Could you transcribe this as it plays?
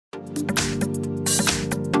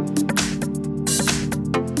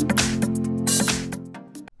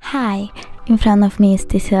Hi, in front of me is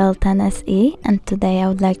TCL 10SE, and today I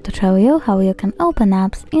would like to show you how you can open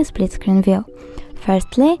apps in split screen view.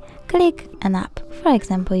 Firstly, click an app, for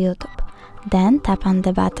example YouTube. Then tap on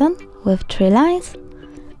the button with 3 lines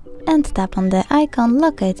and tap on the icon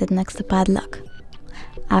located next to padlock.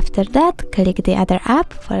 After that, click the other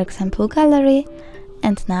app, for example Gallery,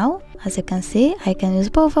 and now, as you can see, I can use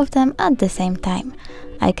both of them at the same time.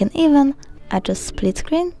 I can even adjust split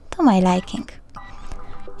screen to my liking.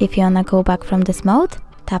 If you wanna go back from this mode,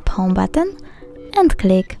 tap Home button and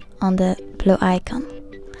click on the blue icon.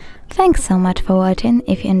 Thanks so much for watching.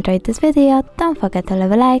 If you enjoyed this video, don't forget to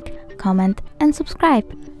leave a like, comment and subscribe.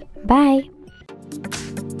 Bye!